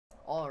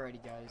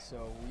Alrighty guys,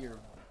 so we are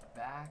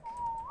back.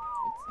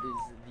 It is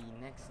the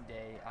next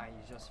day. I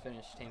just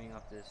finished taming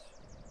up this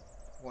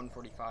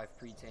 145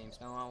 pre-tame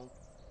snow owl.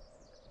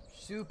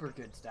 Super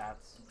good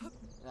stats.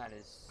 That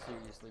is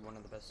seriously one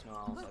of the best snow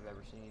owls I've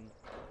ever seen.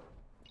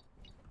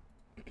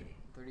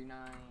 39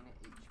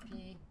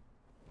 HP,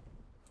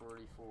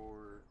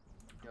 44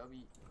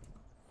 W,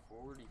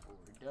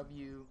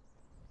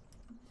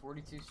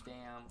 42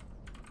 stam,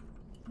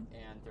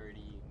 and 30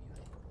 melee.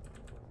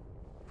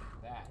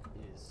 That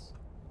is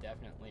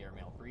definitely our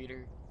male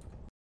breeder.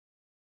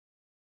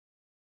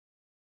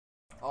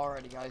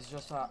 Alrighty guys,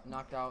 just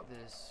knocked out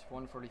this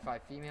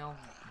 145 female.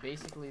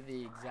 Basically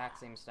the exact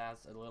same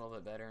stats, a little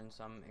bit better in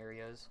some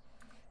areas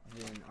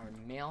than our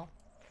male.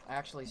 I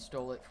actually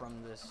stole it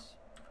from this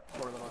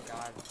poor little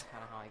guy. That's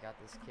kind of how I got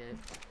this kit.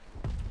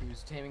 He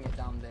was taming it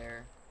down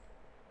there.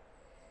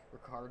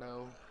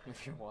 Ricardo,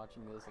 if you're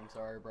watching this, I'm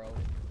sorry bro.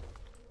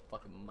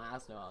 Fucking my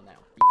snow now,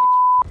 bitch.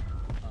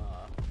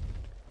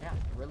 Yeah,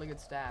 really good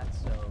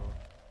stats, so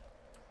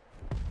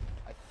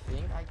I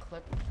think I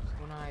clipped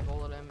when I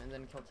bullet him and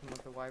then killed him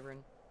with the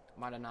wyvern.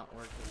 Might have not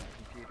worked with my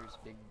computer's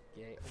big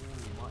gay.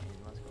 Ooh, mutton,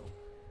 let's go.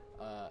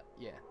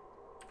 Yeah.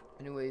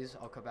 Anyways,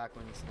 I'll come back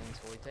when this thing's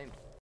fully tamed.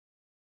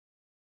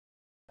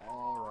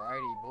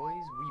 Alrighty,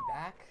 boys, we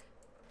back.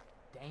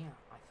 Damn,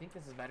 I think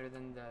this is better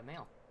than the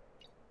male.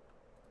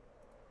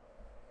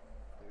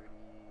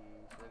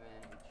 37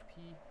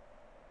 HP.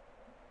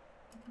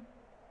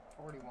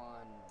 41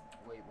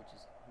 weight, which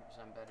is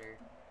 100% better.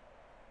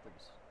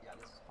 Yeah,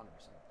 this is 100%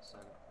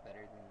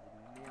 better than the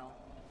male.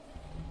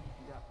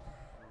 You got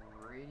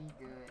pretty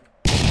good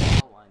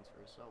outlines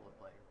for a solo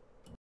player.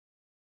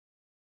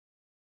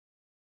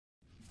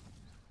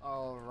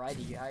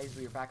 Alrighty guys,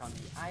 we are back on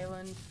the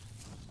island.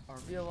 Our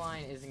real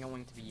line isn't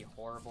going to be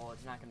horrible.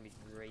 It's not going to be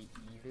great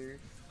either.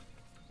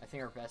 I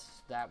think our best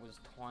stat was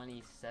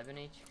 27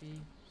 HP,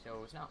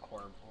 so it's not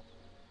horrible.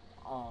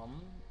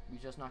 We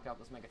just knocked out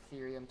this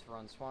Megatherium to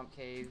run Swamp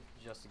Cave,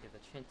 just to get the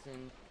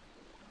Chinton.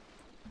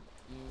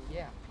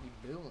 Yeah, we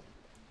booming.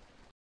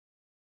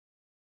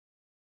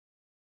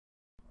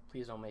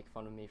 Please don't make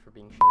fun of me for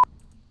being shit.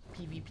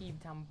 PvP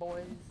time,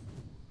 boys.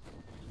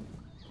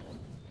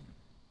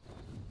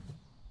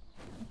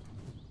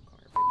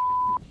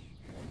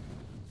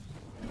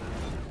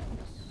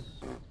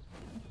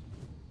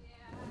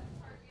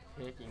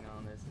 Picking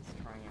on this is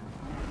trying out.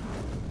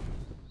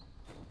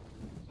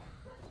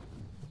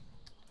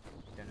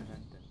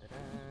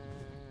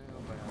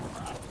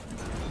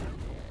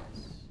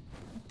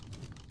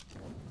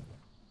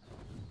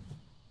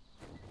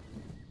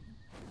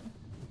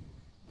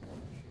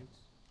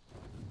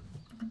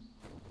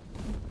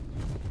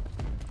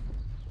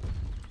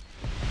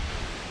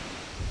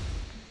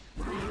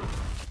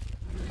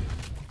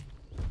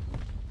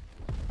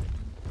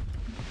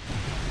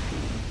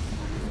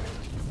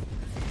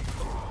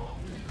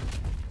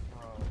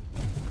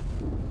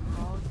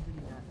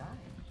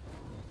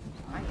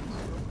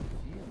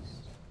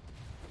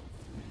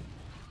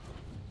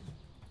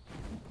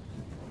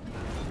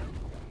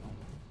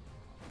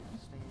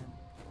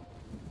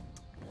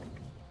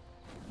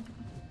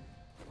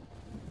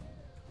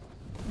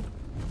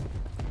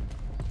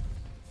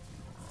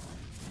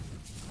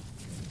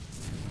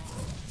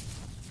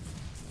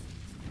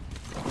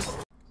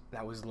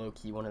 That was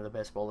low-key one of the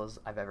best bolas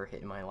I've ever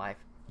hit in my life.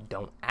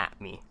 Don't at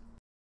me.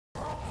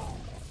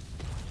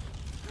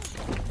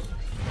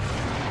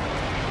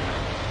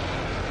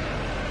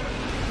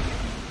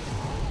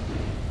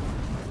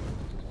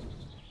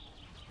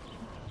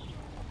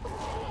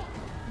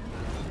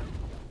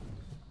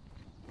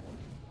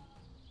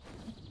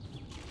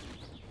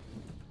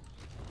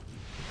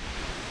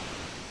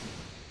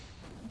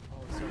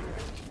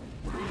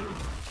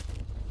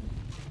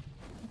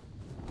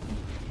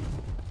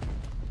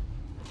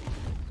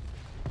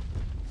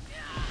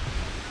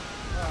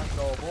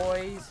 Go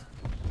boys.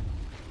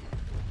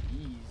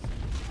 Easy.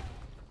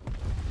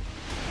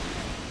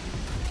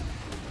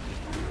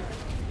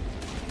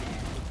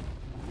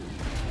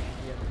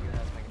 Yeah, look at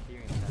that, it's like a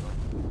Ethereum setup.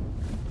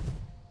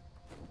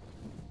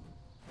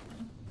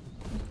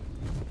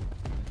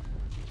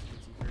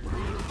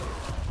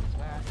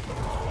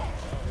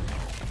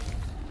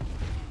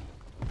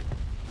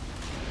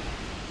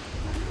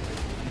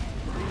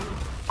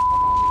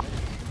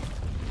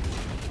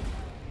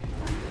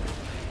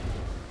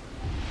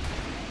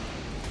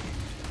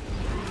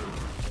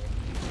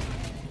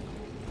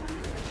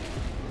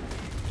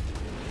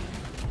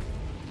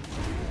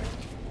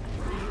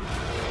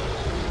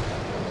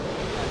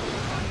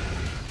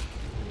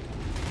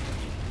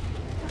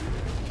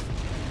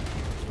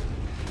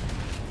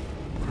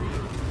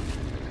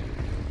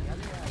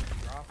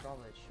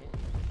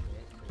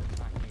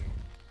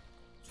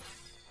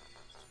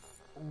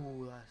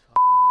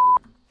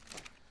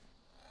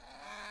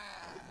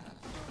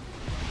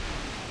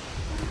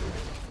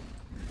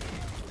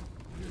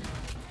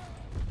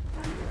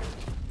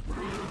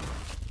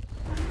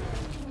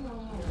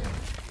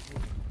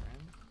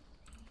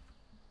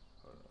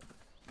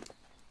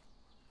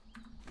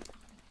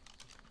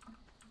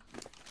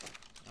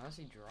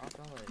 Unless he dropped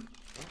all the...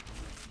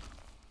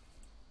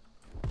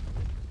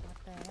 What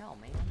the hell,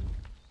 man?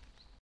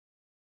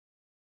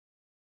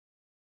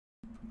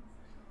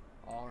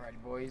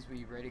 Alrighty, boys,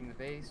 we raiding the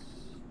base.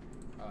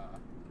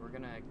 We're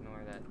gonna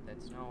ignore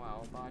that snow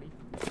owl body.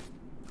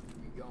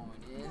 We going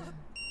in.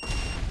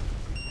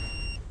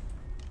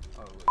 Oh,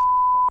 wait,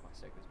 fuck, my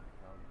sick was my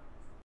hell.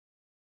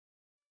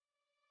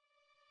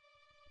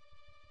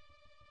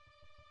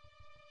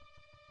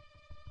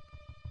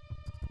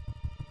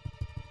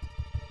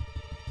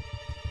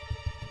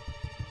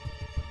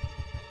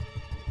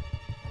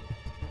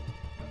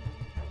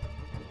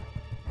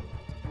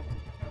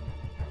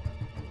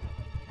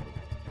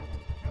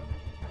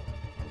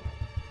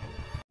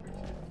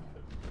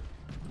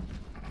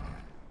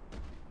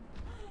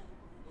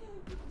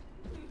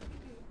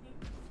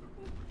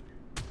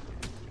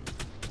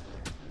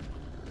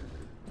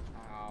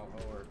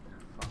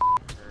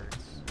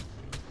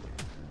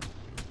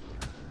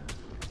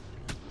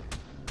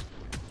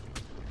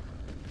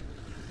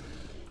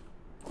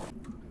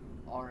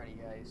 Alrighty,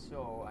 guys,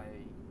 so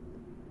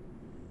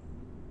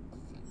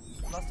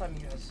last time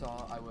you guys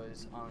saw, I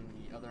was on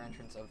the other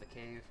entrance of the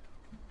cave.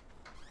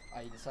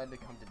 I decided to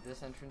come to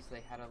this entrance.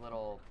 They had a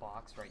little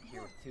box right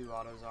here with 2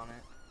 autos on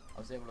it. I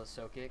was able to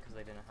soak it because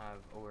they didn't have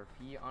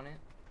ORP on it.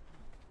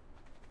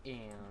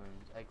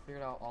 And I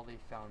cleared out all the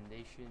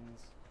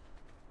foundations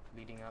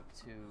leading up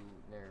to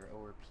their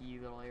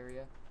ORP little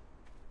area.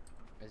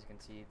 As you can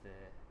see,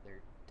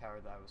 their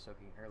tower that I was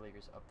soaking earlier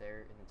is up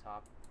there in the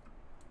top.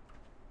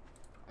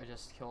 I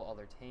just killed all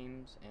their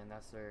tames, and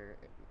that's their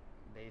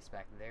base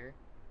back there.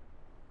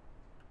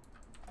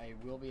 I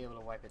will be able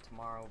to wipe it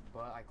tomorrow,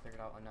 but I cleared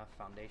out enough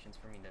foundations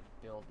for me to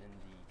build in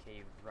the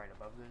cave right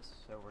above this,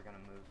 so we're going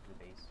to move the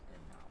base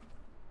in now.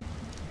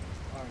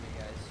 Alright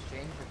guys,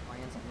 change your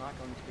plans. I'm not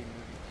going to be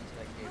moving into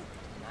that cave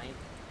tonight.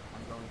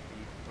 I'm going to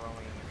be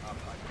throwing up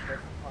a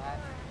cliff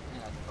plat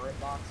and a turret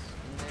box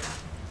in there.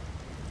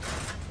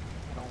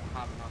 I don't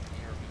have enough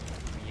air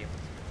to be able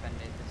to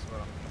defend it. This is what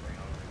I'm going to bring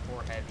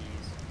over. 4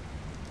 heavies.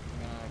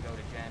 I'm going to go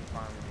to Gen,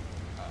 farm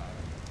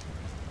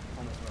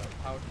almost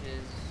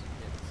pouches,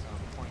 get some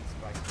points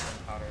by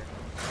some powder, and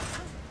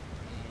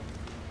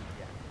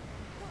yeah.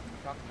 I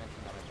forgot to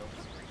mention that I built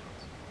some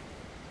regions.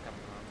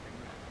 Coming around pretty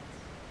nice.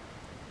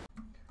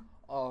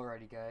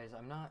 Alrighty guys,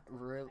 I'm not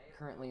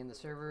currently in the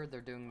server.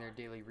 They're doing their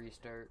daily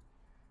restart,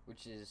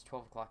 which is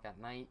 12 o'clock at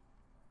night,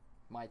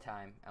 my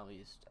time at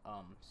least.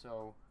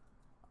 So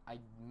I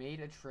made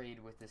a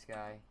trade with this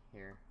guy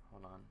here.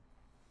 Hold on,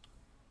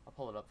 I'll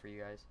pull it up for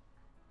you guys.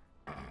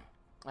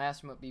 I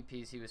asked him what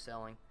BPs he was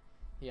selling.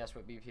 He asked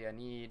what BP I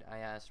need. I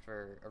asked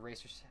for a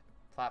racer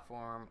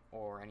platform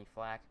or any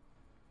flak.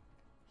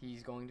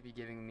 He's going to be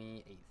giving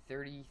me a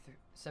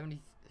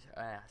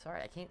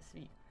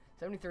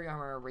 73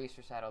 armor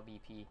racer saddle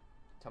BP.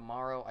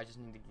 Tomorrow I just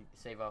need to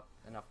save up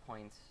enough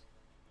points,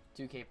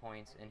 2k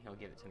points, and he'll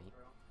give it to me.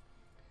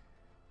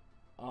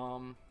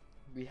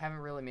 We haven't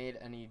really made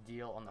any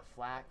deal on the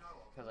flak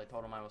because I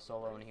told him I was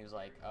solo, and he was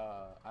like,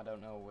 I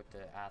don't know what to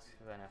ask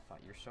then if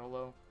you're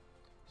solo.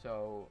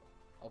 So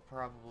I'll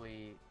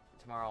probably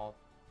tomorrow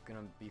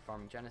gonna be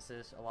farming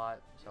Genesis a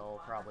lot, so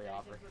I'll probably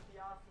offer.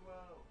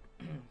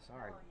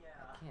 Sorry,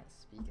 I can't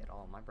speak at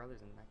all. My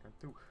brother's in the background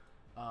too.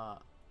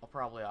 I'll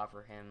probably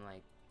offer him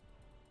like,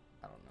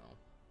 I don't know,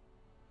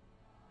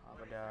 how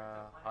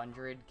about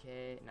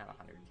 100k? Not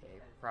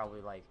 100k,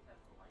 probably like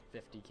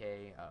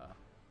 50k.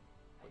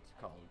 What's it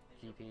called?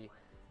 GP.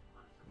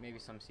 Maybe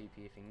some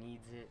CP if he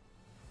needs it.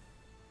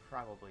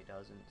 Probably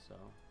doesn't. So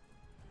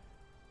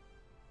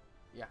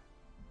yeah.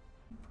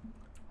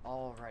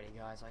 Alrighty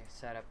guys, I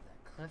set up the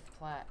cliff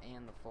plat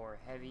and the 4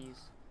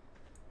 heavies.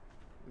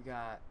 We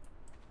got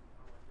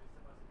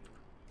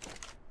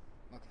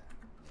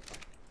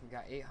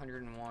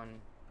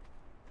 801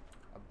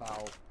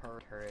 about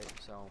per turret,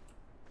 so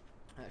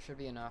that should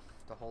be enough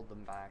to hold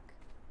them back.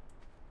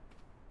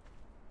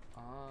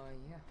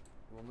 Yeah,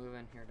 we'll move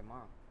in here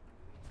tomorrow.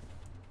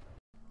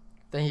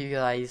 Thank you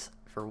guys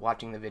for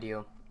watching the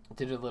video. I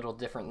did it a little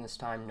different this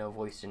time, no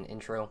voice in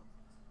intro.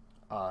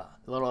 A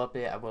little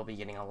update, I will be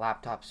getting a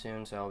laptop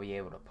soon, so I'll be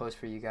able to post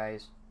for you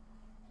guys.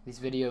 These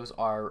videos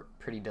are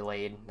pretty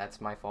delayed. That's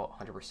my fault,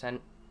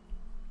 100%.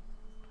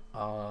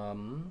 I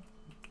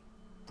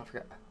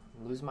forgot.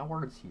 I'm losing my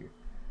words here.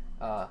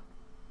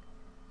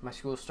 My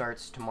school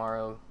starts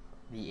tomorrow,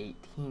 the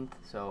 18th,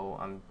 so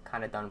I'm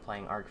kind of done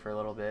playing Ark for a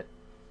little bit.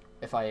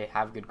 If I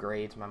have good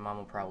grades, my mom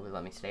will probably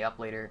let me stay up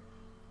later,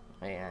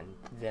 and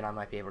then I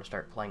might be able to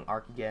start playing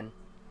Ark again.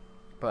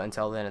 But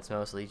until then, it's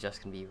mostly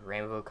just going to be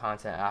Rainbow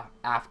content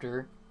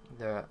after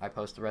I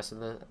post the rest of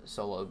the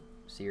solo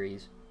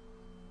series,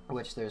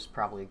 which there's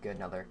probably a good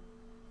another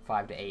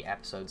 5 to 8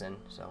 episodes in.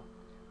 So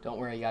don't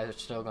worry, guys,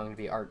 it's still going to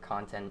be Ark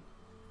content.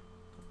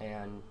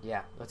 And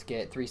yeah, let's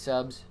get 3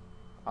 subs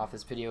off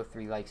this video,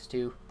 3 likes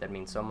too. That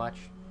means so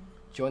much.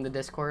 Join the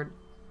Discord,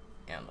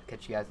 and I'll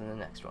catch you guys in the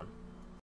next one.